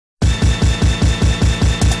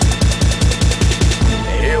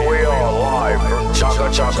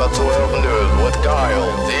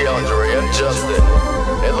adjusted.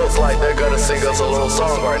 It looks like they're gonna sing us a little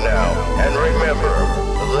song right now. And remember,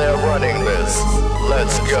 they're running this.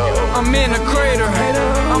 Let's go. I'm in a crater,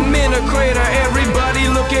 I'm in a crater. Everybody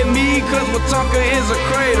look at me, cause Wetumpka is a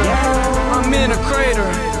crater. I'm in a crater,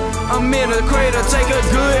 I'm in a crater. Take a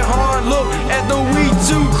good hard look at the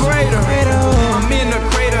We2 crater. I'm in a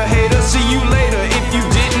crater, hater, see you later. If you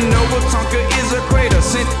didn't know, Wetumpka is a crater.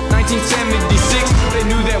 Since 1976, they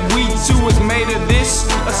knew that We2 was made of this.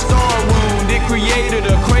 A star wound, it created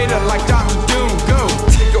a crater like Dr. Doom. Go!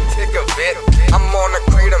 Pick a bit, I'm on a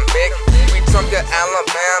crater mic. Wetumpka,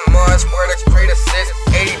 Alabama is where the crater sits.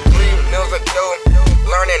 83 mills ago,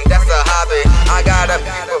 learning that's a hobby. I got a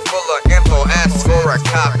paper full of info, ask for a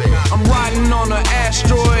copy. I'm riding on an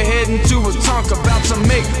asteroid heading to Wetumpka, about to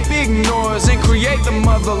make big noise and create the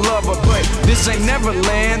mother lover. But this ain't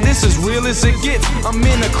Neverland, this is real as it gets. I'm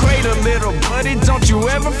in a crater, little buddy, don't you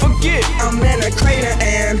ever forget. I'm in a crater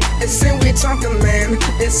and it's in Wetumpka, man.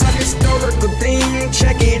 It's a historical thing,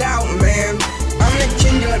 check it out, man. I'm the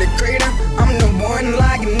king of the crater, I'm the one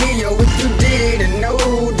like Neo. If you didn't know,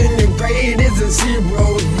 then your grade is a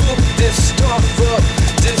zero. Look this stuff up,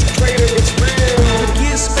 this crater is real.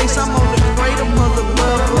 Forget space, I'm on the crater, mother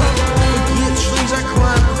lover. Forget trees, I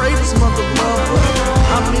climb craters, mother lover.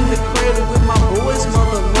 I'm in the crater with my boys,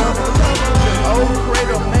 mother lover. The old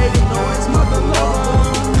crater made noise, mother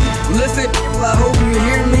lover. Listen, people, I hope you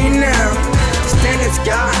hear me now. Standing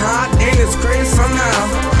sky hot in this crater somehow.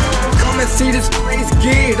 Come and see this place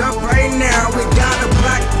get up right now. We got a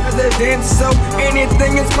black president, so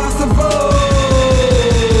anything is possible.